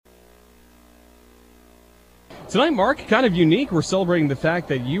Tonight, Mark, kind of unique. We're celebrating the fact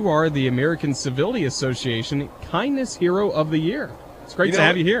that you are the American Civility Association Kindness Hero of the Year. It's great to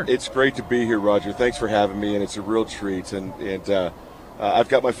have you here. It's great to be here, Roger. Thanks for having me, and it's a real treat. And I've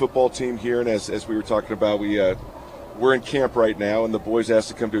got my football team here, and as we were talking about, we're in camp right now, and the boys asked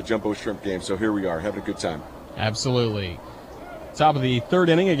to come to a Jumbo Shrimp game, so here we are, having a good time. Absolutely. Top of the third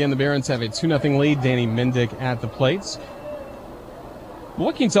inning. Again, the Barons have a 2-0 lead. Danny Mendick at the plates.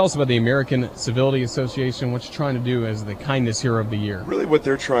 What can you tell us about the American Civility Association, what you're trying to do as the Kindness Hero of the Year? Really what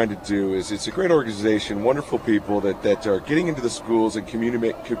they're trying to do is, it's a great organization, wonderful people that are getting into the schools and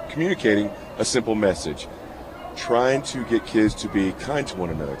communicating a simple message. Trying to get kids to be kind to one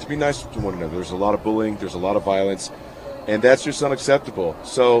another, to be nice to one another. There's a lot of bullying, there's a lot of violence, and that's just unacceptable.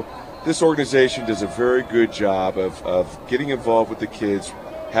 So this organization does a very good job of getting involved with the kids,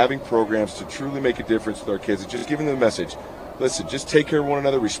 having programs to truly make a difference with our kids, and just giving them a message. Listen, just take care of one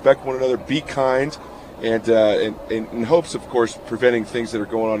another, respect one another, be kind, and in hopes, of course, preventing things that are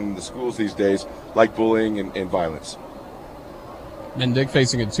going on in the schools these days, like bullying and violence. Mendick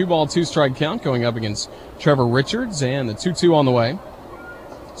facing a 2-ball, 2-strike count going up against Trevor Richards, and the 2-2 on the way.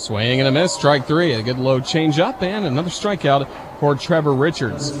 Swing and a miss, strike three, a good low changeup, and another strikeout for Trevor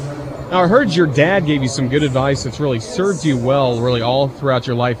Richards. Now, I heard your dad gave you some good advice that's really served you well, really all throughout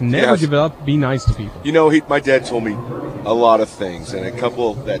your life. Never give up, be nice to people. You know, my dad told me a lot of things, and a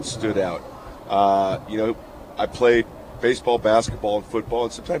couple that stood out. I played baseball, basketball, and football,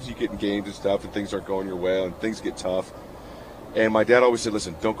 and sometimes you get in games and stuff, and things aren't going your way, and things get tough. And my dad always said,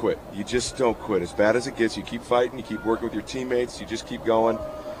 listen, don't quit. You just don't quit. As bad as it gets, you keep fighting, you keep working with your teammates, you just keep going,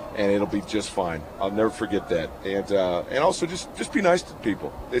 and it'll be just fine. I'll never forget that. And also just be nice to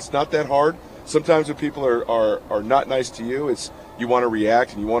people. It's not that hard. Sometimes when people are not nice to you, it's you want to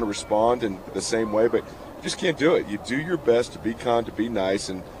react and you want to respond in the same way, but you just can't do it. You do your best to be kind, to be nice,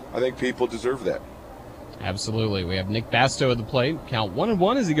 and I think people deserve that. Absolutely. We have Nick Basto at the plate. Count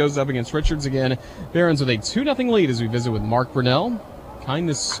 1-1 as he goes up against Richards again. Barons with a 2-0 lead as we visit with Mark Brunell.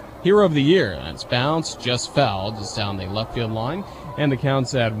 Kindness Hero of the Year. That's bounced, just fouled, just down the left field line. And the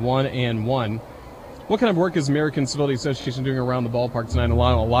count's at 1-1. What kind of work is American Civility Association doing around the ballpark tonight? A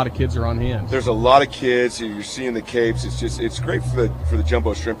lot of kids are on hand. There's a lot of kids. You're seeing the Capes. It's great for the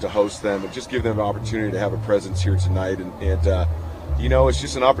Jumbo Shrimp to host them and just give them an opportunity to have a presence here tonight. It's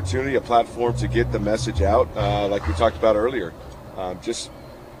just an opportunity, a platform to get the message out, like we talked about earlier. Just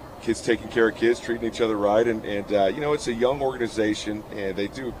kids taking care of kids, treating each other right, and it's a young organization, and they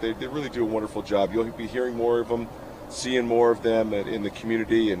really do a wonderful job. You'll be hearing more of them, seeing more of them in the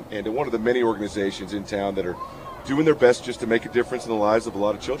community, and one of the many organizations in town that are doing their best just to make a difference in the lives of a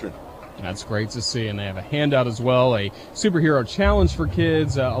lot of children. That's great to see, and they have a handout as well, a superhero challenge for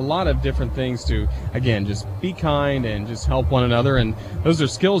kids, a lot of different things to, again, just be kind and just help one another, and those are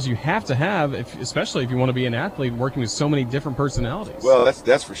skills you have to have, especially if you want to be an athlete working with so many different personalities. Well,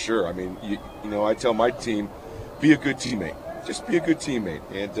 that's for sure. I mean, I tell my team, be a good teammate. Just be a good teammate,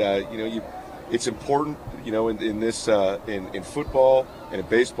 and it's important, in this in football and in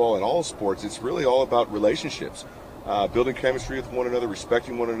baseball and all sports. It's really all about relationships. Building chemistry with one another,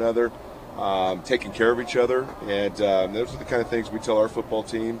 respecting one another, taking care of each other, and those are the kind of things we tell our football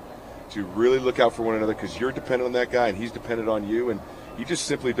team to really look out for one another, because you're dependent on that guy and he's dependent on you, and you just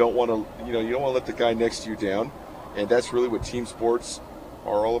simply don't want to, you don't want to let the guy next to you down, and that's really what team sports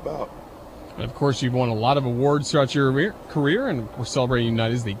are all about. And of course, you've won a lot of awards throughout your career, and we're celebrating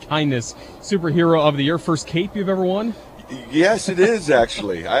tonight as the Kindness Superhero of the Year. First cape you've ever won? Yes, it is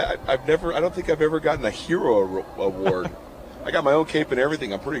actually. I don't think I've ever gotten a hero award. I got my own cape and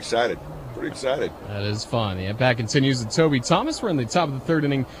everything. I'm pretty excited. That is fun. The at-bat continues with Toby Thomas. We're in the top of the third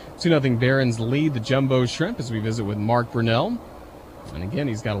inning. 2-0 Barons lead the Jumbo Shrimp as we visit with Mark Brunell. And again,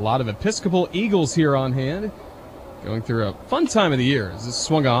 he's got a lot of Episcopal Eagles here on hand. Going through a fun time of the year as this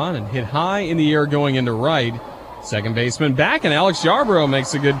swung on and hit high in the air going into right. Second baseman back, and Alex Yarbrough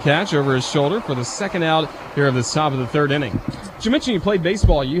makes a good catch over his shoulder for the second out here of this top of the third inning. Did you mention you played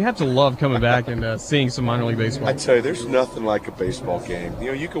baseball? You have to love coming back and seeing some minor league baseball. I tell you, there's nothing like a baseball game.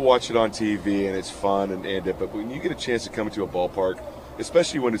 You can watch it on TV and it's fun, but when you get a chance to come into a ballpark,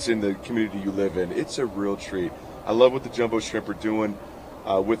 especially when it's in the community you live in, it's a real treat. I love what the Jumbo Shrimp are doing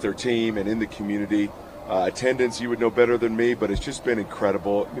with their team and in the community. Attendance, you would know better than me, but it's just been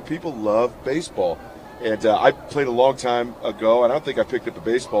incredible. I mean, people love baseball. And I played a long time ago, and I don't think I picked up a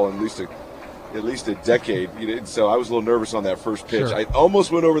baseball in at least a decade. So I was a little nervous on that first pitch. Sure. I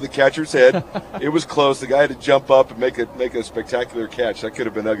almost went over the catcher's head. It was close. The guy had to jump up and make a spectacular catch. That could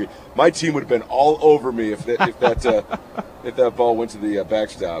have been ugly. My team would have been all over me if that ball went to the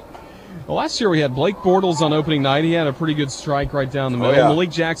backstop. Well, last year we had Blake Bortles on opening night. He had a pretty good strike right down the middle. Yeah. Malik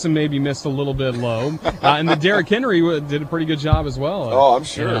Jackson maybe missed a little bit low. And then Derrick Henry did a pretty good job as well. Oh, I'm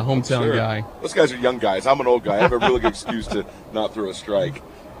sure. Hometown guy. Those guys are young guys. I'm an old guy. I have a really good excuse to not throw a strike.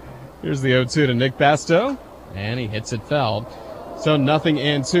 Here's the 0-2 to Nick Basto, and he hits it fouled. So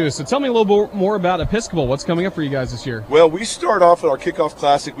 0-2. So tell me a little bit more about Episcopal. What's coming up for you guys this year? Well, we start off at our kickoff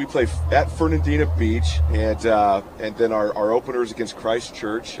classic. We play at Fernandina Beach, and then our openers against Christ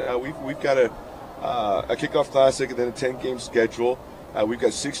Church. We've got a kickoff classic and then a 10-game schedule. We've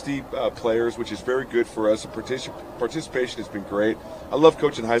got 60 players, which is very good for us. The participation has been great. I love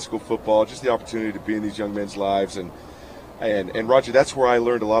coaching high school football, just the opportunity to be in these young men's lives. And Roger, that's where I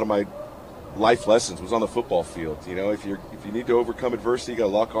learned a lot of my life lessons, was on the football field. You know, if you need to overcome adversity, you got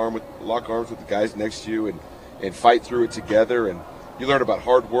to lock arms with the guys next to you and fight through it together. And you learn about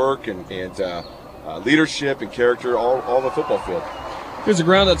hard work and leadership and character all on the football field. Here's a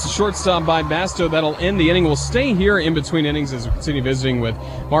ground that's a shortstop by Basto. That'll end the inning. We'll stay here in between innings as we continue visiting with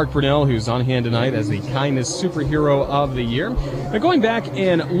Mark Brunell, who's on hand tonight as the Kindness Superhero of the Year. Now, going back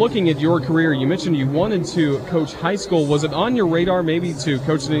and looking at your career, you mentioned you wanted to coach high school. Was it on your radar maybe to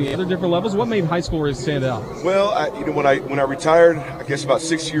coach at any other different levels? What made high school really stand out? Well, when I retired, I guess about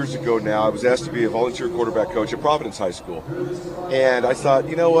 6 years ago now, I was asked to be a volunteer quarterback coach at Providence High School. And I thought,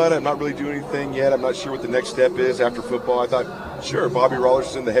 you know what, I'm not really doing anything yet. I'm not sure what the next step is after football. I thought, sure, Bobby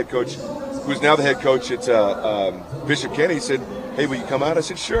Rollerson, the head coach, who's now the head coach at Bishop Kenny, said, hey, will you come out? I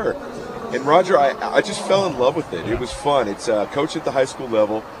said, sure. And Roger, I just fell in love with it. It was fun. It's coach at the high school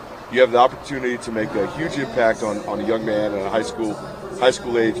level. You have the opportunity to make a huge impact on a young man and a high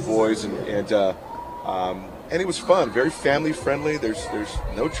school age boys, and it was fun. Very family friendly. There's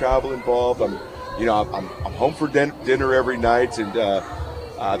no travel involved. I'm home for dinner every night, and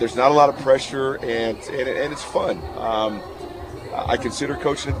there's not a lot of pressure, and it's fun. I consider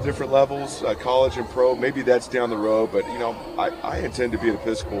coaching at the different levels, college and pro. Maybe that's down the road, but I intend to be at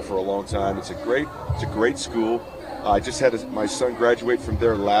Episcopal for a long time. It's a great school. I just had my son graduate from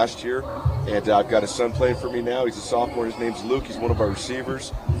there last year, and I've got a son playing for me now. He's a sophomore. His name's Luke. He's one of our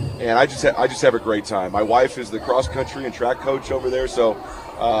receivers, and I just have a great time. My wife is the cross country and track coach over there, so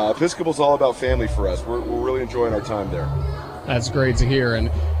Episcopal's all about family for us. We're really enjoying our time there. That's great to hear.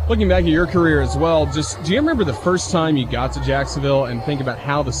 And looking back at your career as well, just do you remember the first time you got to Jacksonville and think about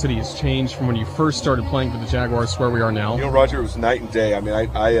how the city has changed from when you first started playing for the Jaguars to where we are now? You know, Roger, it was night and day. I mean,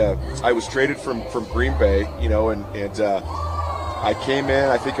 I was traded from Green Bay, and I came in.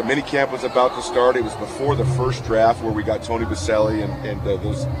 I think a mini camp was about to start. It was before the first draft where we got Tony Baselli and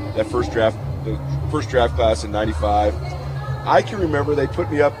the first draft class in '95. I can remember they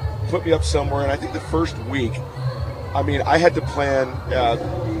put me up somewhere, and I think the first week, I mean, I had to plan,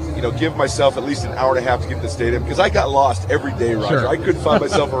 give myself at least an hour and a half to get to the stadium because I got lost every day, Roger. Sure. I couldn't find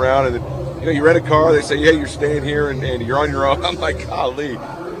myself around, and then, you rent a car, they say, hey, you're staying here, and you're on your own. I'm like, golly.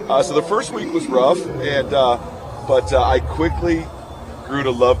 So the first week was rough, but I quickly grew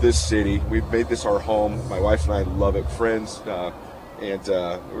to love this city. We've made this our home. My wife and I love it. Friends,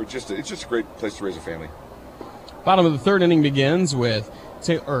 it's just a great place to raise a family. Bottom of the third inning begins with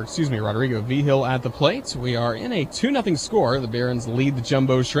Rodrigo Vigil at the plate. We are in a 2-0 score. The Barons lead the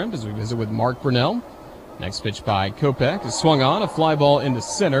Jumbo Shrimp as we visit with Mark Brunell. Next pitch by Kopech is swung on, a fly ball into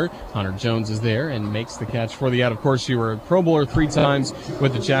center. Hunter Jones is there and makes the catch for the out. Of course, you were a Pro Bowler 3 times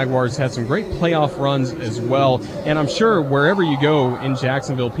with the Jaguars, had some great playoff runs as well. And I'm sure wherever you go in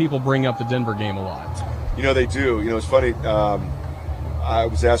Jacksonville, people bring up the Denver game a lot. They do. It's funny. I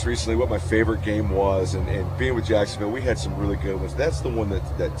was asked recently what my favorite game was, and being with Jacksonville, we had some really good ones. That's the one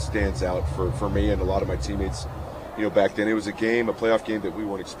that stands out for me and a lot of my teammates. Back then it was a playoff game that we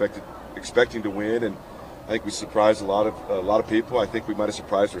weren't expecting to win, and I think we surprised a lot of people. I think we might have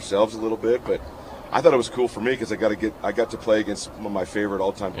surprised ourselves a little bit, but I thought it was cool for me because I got to play against one of my favorite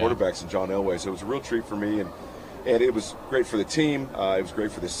all-time quarterbacks in John Elway. So it was a real treat for me, and it was great for the team. It was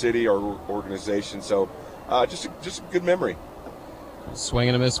great for the city, our organization. So just a good memory. Swing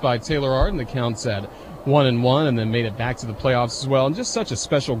and a miss by Taylor Arden. The count's at 1-1, and then made it back to the playoffs as well. And just such a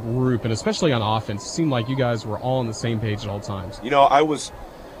special group, and especially on offense, it seemed like you guys were all on the same page at all times. I was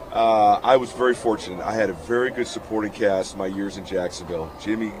very fortunate. I had a very good supporting cast my years in Jacksonville.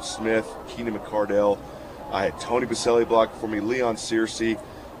 Jimmy Smith, Keenan McCardell. I had Tony Baselli block for me, Leon Searcy.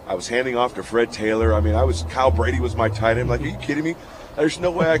 I was handing off to Fred Taylor. I mean, Kyle Brady was my tight end. Like, are you kidding me? There's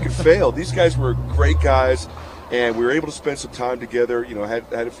no way I could fail. These guys were great guys. And we were able to spend some time together,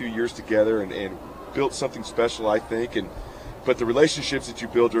 had a few years together and built something special, I think. But the relationships that you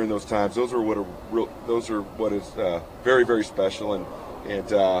build during those times, those are what is very, very special. And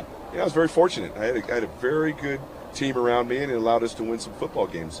I was very fortunate. I had a very good team around me, and it allowed us to win some football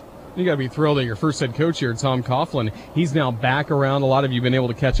games. You got to be thrilled that your first head coach here, Tom Coughlin, he's now back around. A lot of you have been able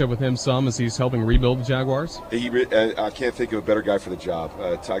to catch up with him some as he's helping rebuild the Jaguars. I can't think of a better guy for the job.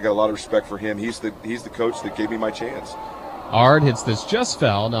 I got a lot of respect for him. He's the coach that gave me my chance. Ard hits this just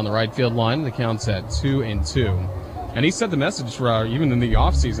foul down the right field line. The count's at 2-2. And he said the message for even in the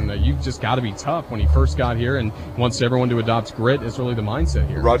offseason that you've just got to be tough when he first got here and wants everyone to adopt grit is really the mindset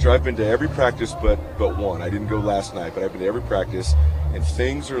here. Roger, I've been to every practice but one. I didn't go last night, but I've been to every practice, and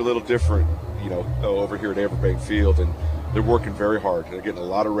things are a little different, over here at Everbank Field, and they're working very hard. They're getting a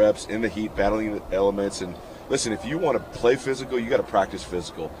lot of reps in the heat, battling the elements. And listen, if you want to play physical, you got to practice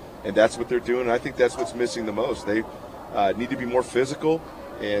physical, and that's what they're doing. And I think that's what's missing the most. They need to be more physical.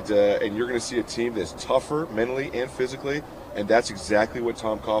 And you're going to see a team that's tougher mentally and physically, and that's exactly what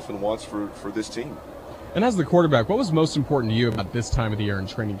Tom Coughlin wants for this team. And as the quarterback, what was most important to you about this time of the year in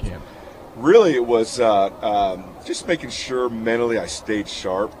training camp? Really, it was just making sure mentally I stayed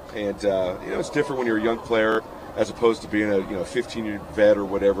sharp. And, it's different when you're a young player as opposed to being a 15-year vet or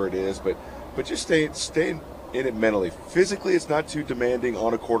whatever it is. But just staying in it mentally. Physically, it's not too demanding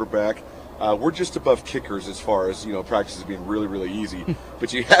on a quarterback. We're just above kickers as far as practices being really, really easy.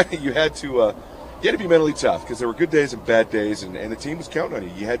 But you had to be mentally tough because there were good days and bad days, and the team was counting on you.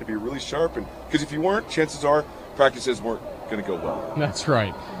 You had to be really sharp, and because if you weren't, chances are practices weren't going to go well. That's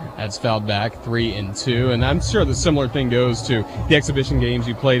right. That's fouled back 3-2, and I'm sure the similar thing goes to the exhibition games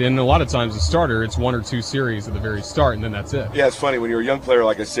you played in. A lot of times, the starter, it's 1 or 2 series at the very start, and then that's it. Yeah, it's funny when you're a young player.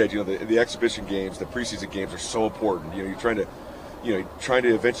 Like I said, the exhibition games, the preseason games are so important. You're trying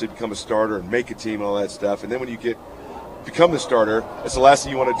to eventually become a starter and make a team and all that stuff. And then when you become the starter, that's the last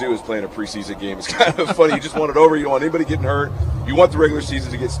thing you want to do is play in a preseason game. It's kind of funny. You just want it over. You don't want anybody getting hurt. You want the regular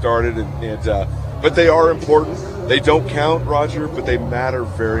season to get started. But they are important. They don't count, Roger, but they matter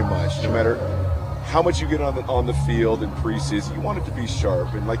very much. No matter how much you get on the field in preseason, you want it to be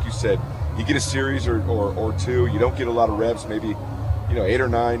sharp. And like you said, you get a series or two. You don't get a lot of reps, maybe 8 or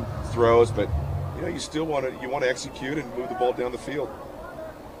 9 throws, but you still want to execute and move the ball down the field.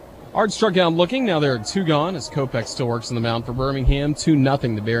 Ard struck out looking. Now there are 2 gone as Kopech still works on the mound for Birmingham.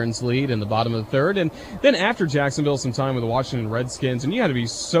 2-0 the Barons lead in the bottom of the third. And then after Jacksonville, some time with the Washington Redskins. And you had to be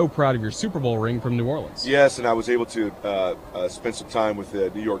so proud of your Super Bowl ring from New Orleans. Yes, and I was able to spend some time with the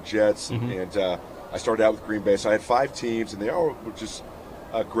New York Jets. And I started out with Green Bay. So I had 5 teams, and they all were just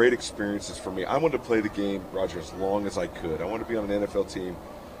great experiences for me. I wanted to play the game, Roger, as long as I could. I wanted to be on an NFL team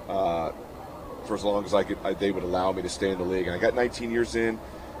for as long as they would allow me to stay in the league. And I got 19 years in.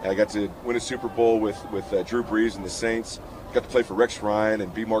 And I got to win a Super Bowl with Drew Brees and the Saints. Got to play for Rex Ryan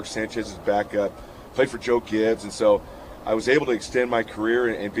and be Mark Sanchez's backup. Played for Joe Gibbs, and so I was able to extend my career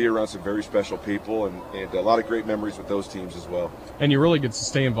and be around some very special people and a lot of great memories with those teams as well. And you really get to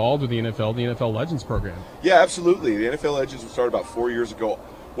stay involved with the NFL Legends program. Yeah, absolutely. The NFL Legends was started about 4 years ago.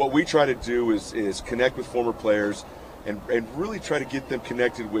 What we try to do is connect with former players and really try to get them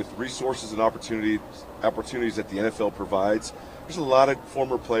connected with resources and opportunities that the NFL provides. There's a lot of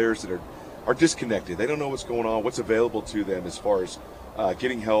former players that are disconnected. They don't know what's going on, what's available to them as far as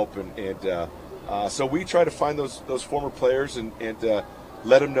getting help, so we try to find those former players and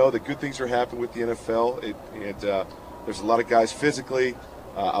let them know that good things are happening with the NFL. There's a lot of guys physically,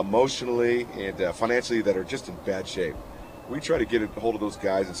 emotionally, and financially that are just in bad shape. We try to get a hold of those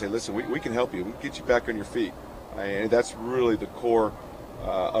guys and say, listen, we can help you. We can get you back on your feet. And that's really the core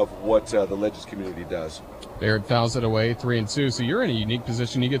of what the Legends community does. Barrett fouls it away, 3-2. So you're in a unique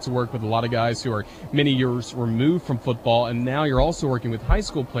position. You get to work with a lot of guys who are many years removed from football, and now you're also working with high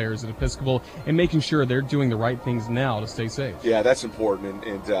school players at Episcopal and making sure they're doing the right things now to stay safe. Yeah, that's important.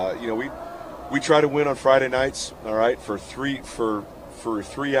 And we try to win on Friday nights, all right, for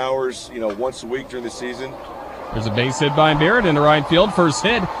 3 hours, once a week during the season. There's a base hit by Barrett into right field. First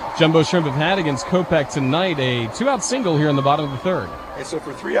hit Jumbo Shrimp have had against Kopech tonight. A 2-out single here in the bottom of the third. And so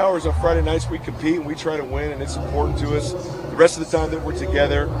for 3 hours on Friday nights, we compete and we try to win, and it's important to us. The rest of the time that we're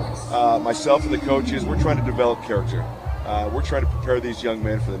together, myself and the coaches, we're trying to develop character. We're trying to prepare these young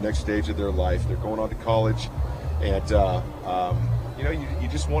men for the next stage of their life. They're going on to college, and you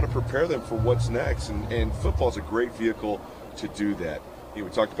just want to prepare them for what's next. And football is a great vehicle to do that. We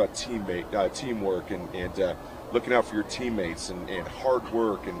talked about teamwork and looking out for your teammates and hard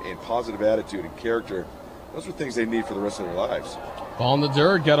work and positive attitude and character. Those are things they need for the rest of their lives. Ball in the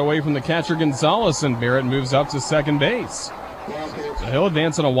dirt, got away from the catcher Gonzalez, and Barrett moves up to second base. So he'll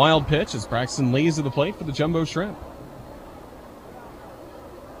advance on a wild pitch as Braxton Lee's at the plate for the Jumbo Shrimp.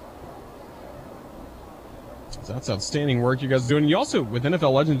 So that's outstanding work you guys are doing. You also, with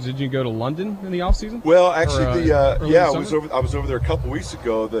NFL Legends, did you go to London in the offseason? Well, actually, I was over there a couple weeks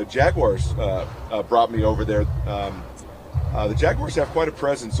ago. The Jaguars brought me over there. The Jaguars have quite a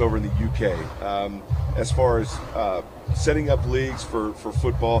presence over in the UK as far as setting up leagues for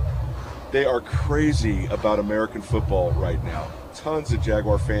football. They are crazy about American football right now. Tons of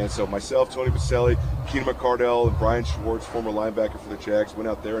Jaguar fans. So myself, Tony Baselli, Keenan McCardell, and Brian Schwartz, former linebacker for the Jags, went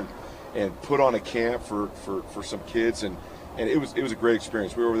out there and put on a camp for some kids, and it was a great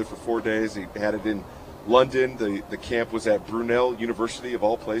experience. We were over there for 4 days. He had it in London. The camp was at Brunel University of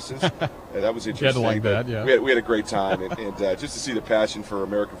all places. That was interesting. You had to like that, yeah. We had a great time, and just to see the passion for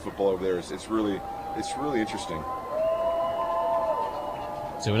American football over there it's really interesting.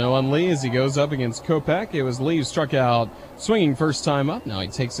 2-0 on Lee as he goes up against Kopech. It was Lee who struck out swinging first time up. Now he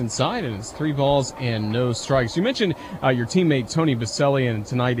takes inside, and it's 3 balls and no strikes. You mentioned your teammate Tony Baselli, and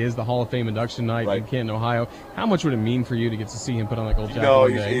tonight is the Hall of Fame induction night in Canton, Ohio. How much would it mean for you to get to see him put on that gold jacket? No,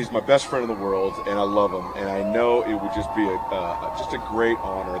 he's my best friend in the world, and I love him. And I know it would just be just a great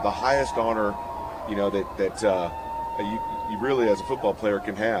honor, the highest honor, that you really as a football player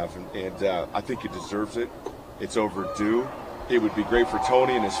can have, and I think he deserves it. It's overdue. It would be great for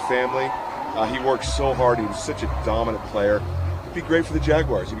Tony and his family. He worked so hard. He was such a dominant player. It'd be great for the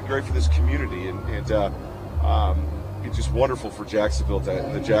Jaguars. It'd be great for this community, and it's just wonderful for Jacksonville,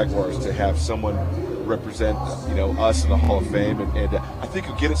 the Jaguars, to have someone represent us in the Hall of Fame. And I think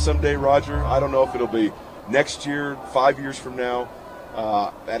we'll get it someday, Roger. I don't know if it'll be next year, 5 years from now.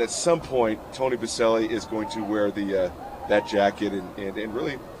 And at some point, Tony Baselli is going to wear that jacket, and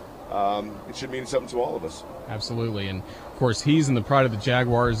really, it should mean something to all of us. Absolutely. And, of course, he's in the Pride of the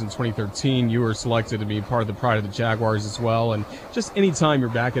Jaguars in 2013. You were selected to be part of the Pride of the Jaguars as well. And just any time you're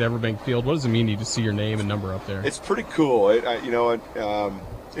back at Everbank Field, what does it mean to you to see your name and number up there? It's pretty cool.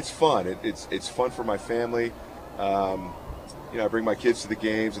 It's fun. It's fun for my family. I bring my kids to the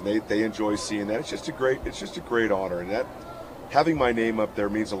games, and they enjoy seeing that. It's just a great honor. And that having my name up there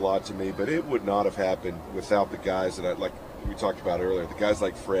means a lot to me. But it would not have happened without the guys that like we talked about earlier, the guys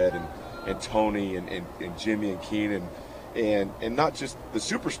like Fred and Tony and Jimmy and Keenan, and not just the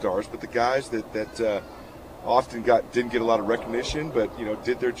superstars, but the guys that often didn't get a lot of recognition, but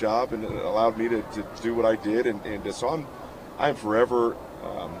did their job and allowed me to do what I did, and so I'm forever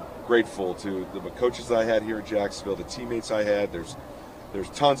grateful to the coaches I had here in Jacksonville, the teammates I had. There's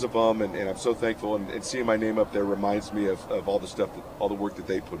tons of them, and I'm so thankful, and seeing my name up there reminds me of all the work that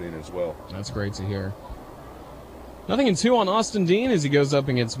they put in as well. That's great to hear. 0-2 on Austin Dean as he goes up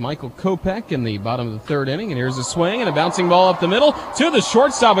against Michael Kopech in the bottom of the 3rd inning. And here's a swing and a bouncing ball up the middle to the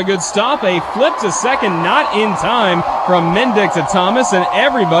shortstop. A good stop. A flip to second, not in time from Mendick to Thomas, and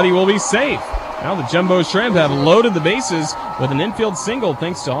everybody will be safe. Now the Jumbo Shrimp have loaded the bases with an infield single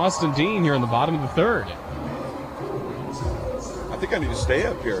thanks to Austin Dean here in the bottom of the 3rd. I think I need to stay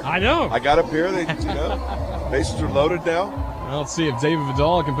up here. I know. I got up here. Bases are loaded now. Well, let's see if David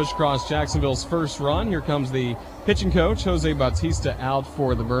Vidal can push across Jacksonville's first run. Here comes the pitching coach, Jose Bautista, out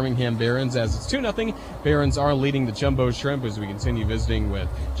for the Birmingham Barons as it's 2-0. Barons are leading the Jumbo Shrimp as we continue visiting with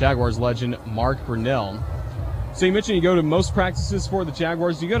Jaguars legend Mark Brunell. So you mentioned you go to most practices for the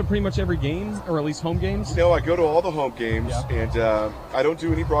Jaguars. Do you go to pretty much every game, or at least home games? I go to all the home games, and I don't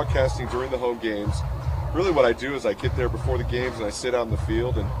do any broadcasting during the home games. Really what I do is I get there before the games and I sit out in the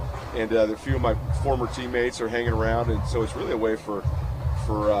field, and a few of my former teammates are hanging around, and so it's really a way for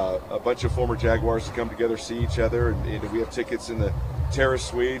a bunch of former Jaguars to come together, see each other, and we have tickets in the terrace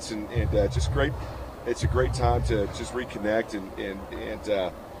suites, and just great. It's a great time to just reconnect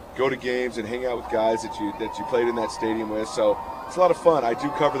and go to games and hang out with guys that you played in that stadium with. So it's a lot of fun. I do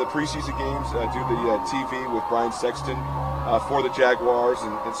cover the preseason games. I do the TV with Brian Sexton for the Jaguars,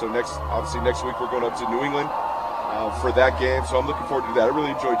 and so next week we're going up to New England for that game. So I'm looking forward to that. I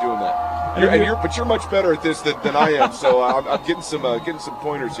really enjoy doing that. But you're much better at this than I am. So I'm getting some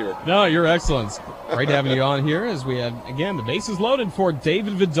pointers here. No, you're excellent. Great having you on here as we have, again, the bases loaded for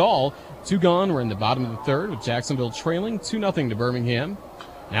David Vidal. 2 gone. We're in the bottom of the 3rd with Jacksonville trailing 2-0 to Birmingham.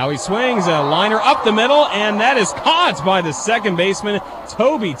 Now he swings a liner up the middle, and that is caught by the second baseman,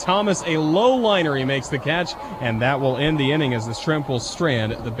 Toby Thomas. A low liner, he makes the catch, and that will end the inning as the Shrimp will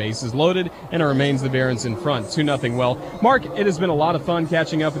strand the bases loaded, and it remains the Barons in front, 2-0. Well, Mark, it has been a lot of fun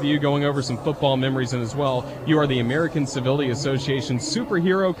catching up with you, going over some football memories, and as well, you are the American Civility Association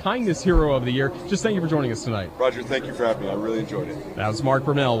Superhero Kindness Hero of the Year. Just thank you for joining us tonight. Roger, thank you for having me. I really enjoyed it. That was Mark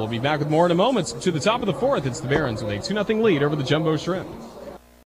Brunell. We'll be back with more in a moment. To the top of the 4th, it's the Barons with a 2-0 lead over the Jumbo Shrimp.